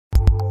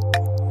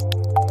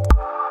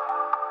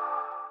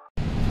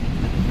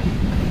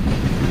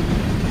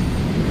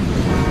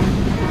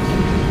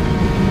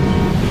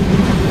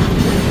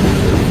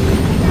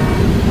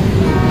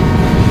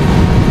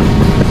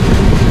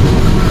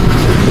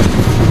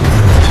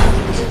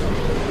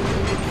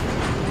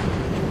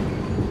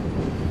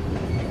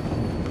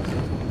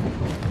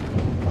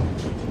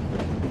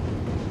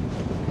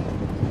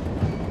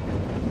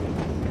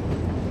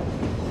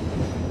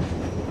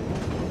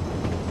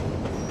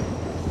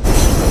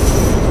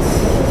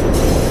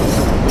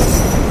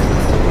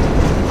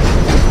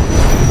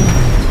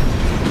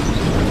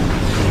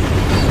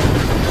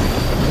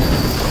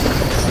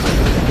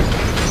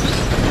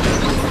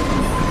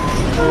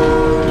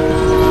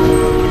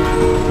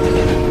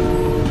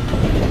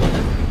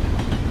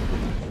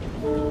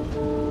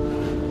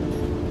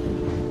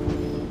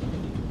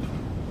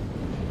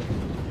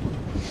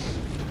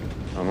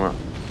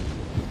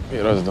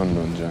Birazdan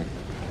dönecek.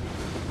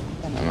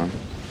 Hemen.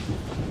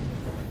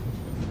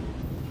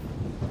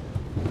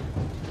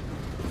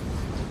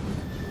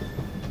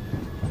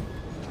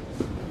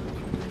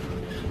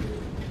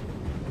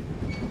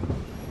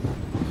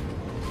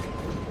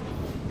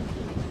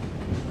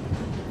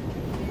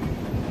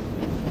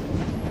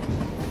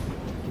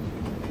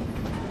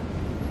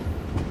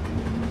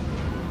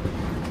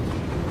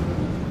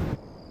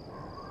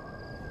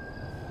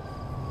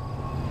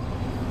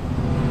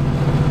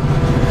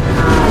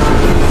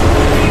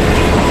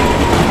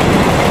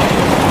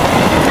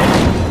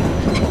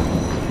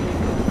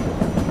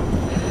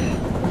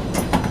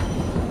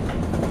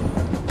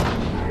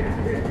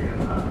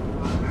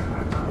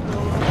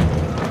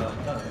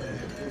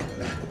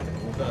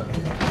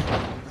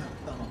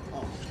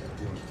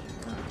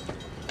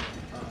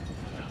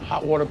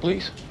 Hot water,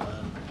 please.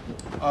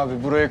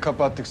 Abi burayı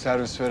kapattık,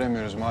 servis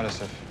veremiyoruz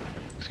maalesef.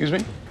 Excuse me?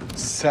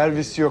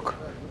 Servis yok.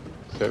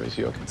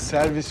 Service yok.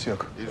 Servis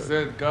yok. He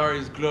said car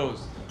is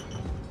closed.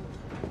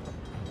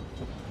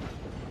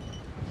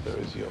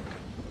 Service yok.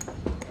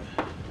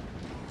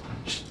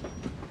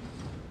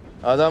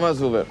 Adama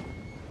su ver.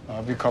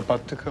 Abi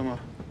kapattık ama.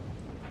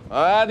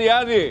 Hadi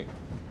hadi.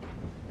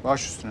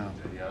 Baş üstüne abi.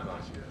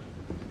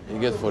 He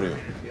get for you.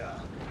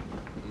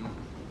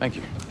 Thank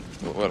you.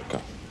 You're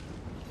welcome.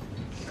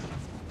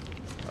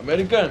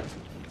 American.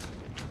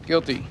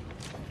 Guilty.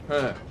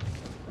 Huh.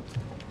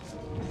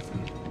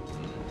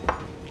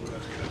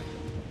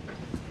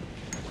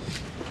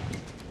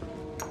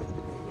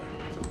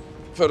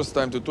 First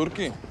time to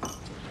Turkey?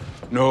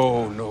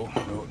 No.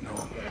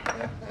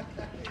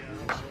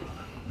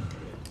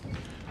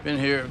 Been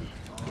here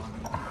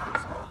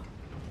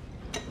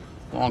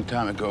a long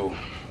time ago.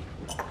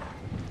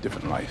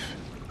 Different life.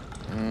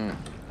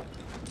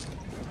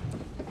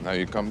 Now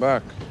you come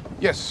back.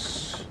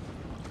 Yes.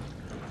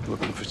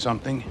 Looking for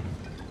something.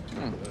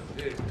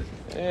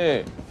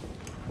 Hey.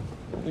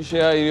 Bir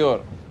şey ayırıyor.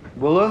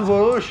 Bulun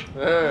vuruş.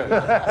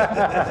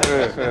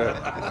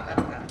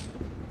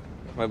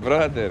 My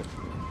brother.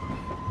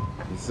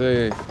 He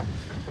say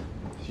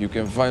you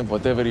can find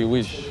whatever you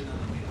wish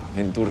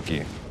in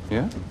Turkey.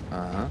 Yeah?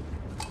 Uh-huh.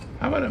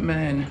 How about a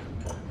man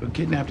who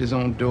kidnapped his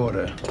own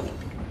daughter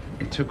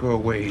and took her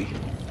away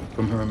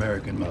from her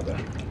American mother?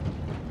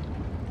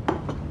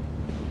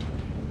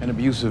 An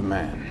abusive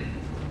man.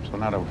 So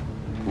not a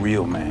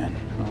real man.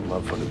 No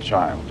love for the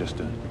child, just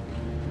a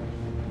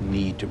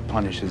need to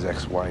punish his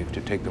ex-wife,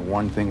 to take the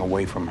one thing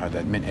away from her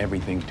that meant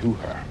everything to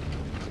her,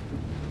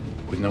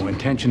 with no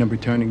intention of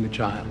returning the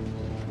child.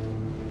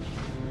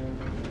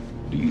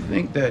 Do you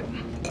think that,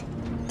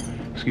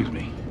 excuse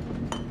me,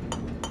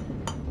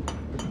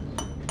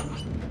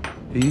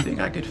 do you think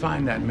I could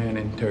find that man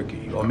in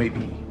Turkey, or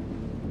maybe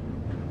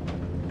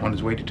on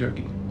his way to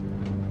Turkey?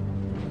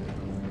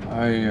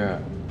 I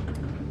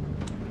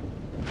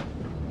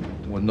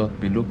will not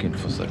be looking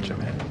for such a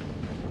man.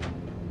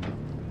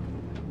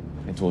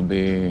 It will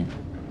be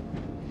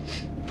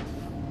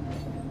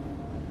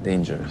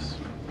dangerous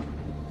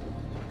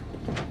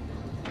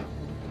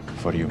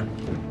for you.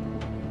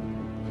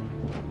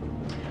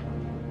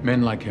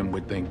 Men like him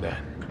would think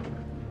that.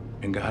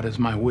 And God is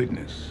my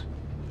witness.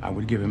 I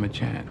would give him a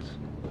chance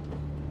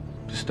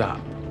to stop,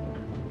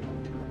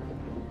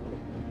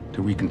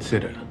 to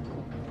reconsider,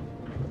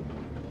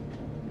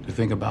 to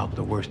think about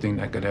the worst thing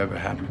that could ever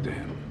happen to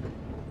him,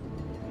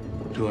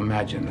 to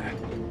imagine that.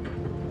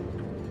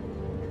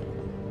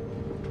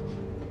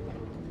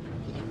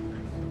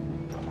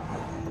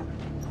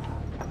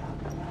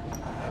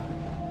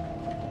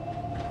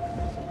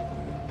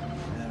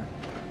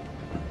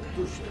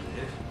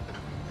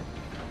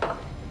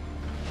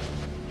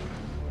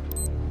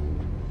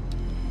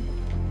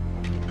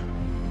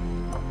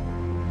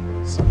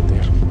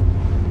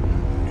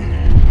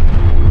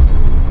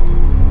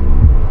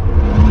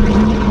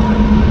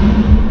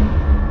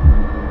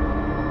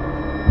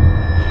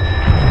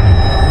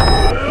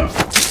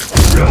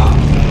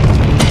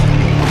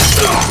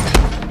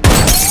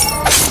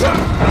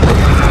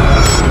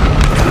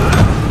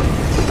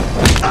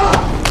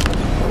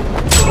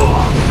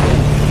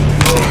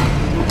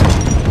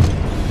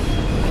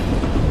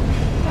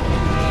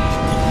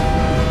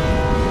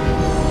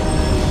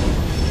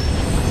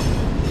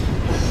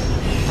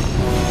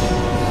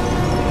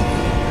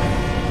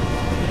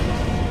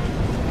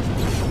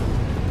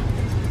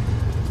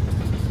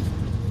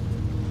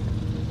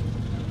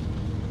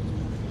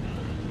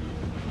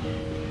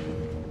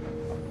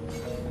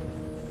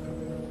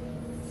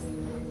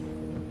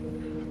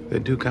 There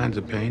are two kinds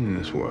of pain in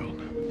this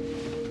world.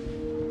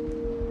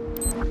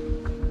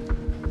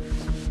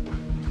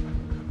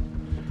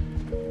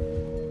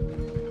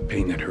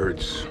 Pain that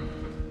hurts.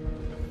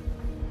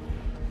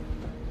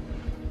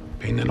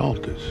 Pain that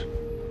alters.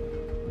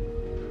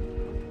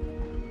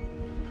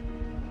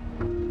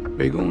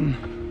 Begun,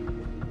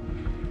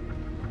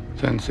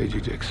 sen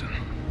seçeceksin.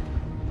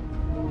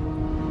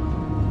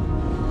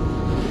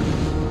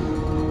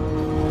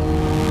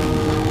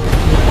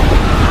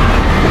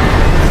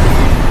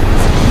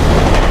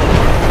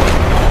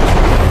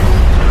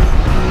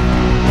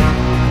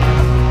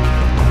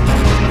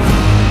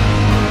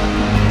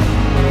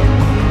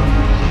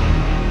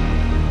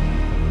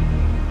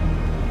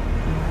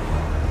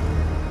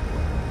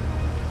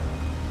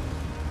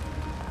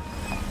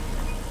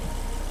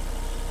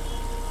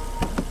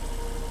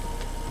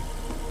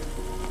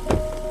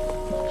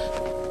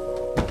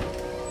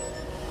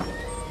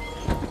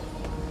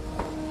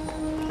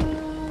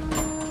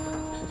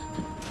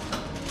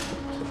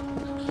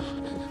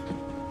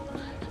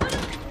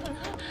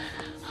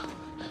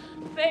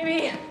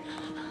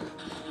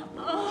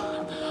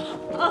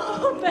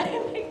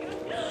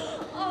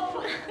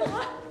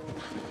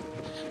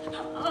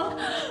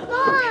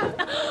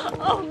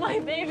 Oh, my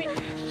baby.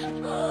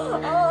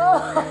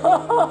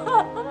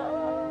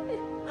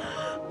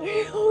 Are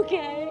you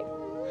okay?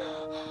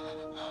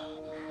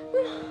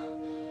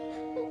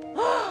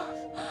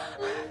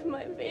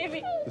 My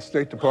baby. The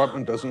State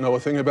Department doesn't know a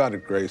thing about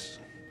it, Grace.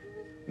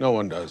 No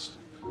one does.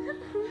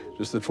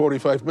 Just that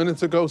 45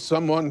 minutes ago,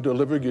 someone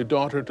delivered your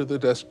daughter to the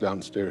desk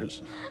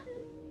downstairs.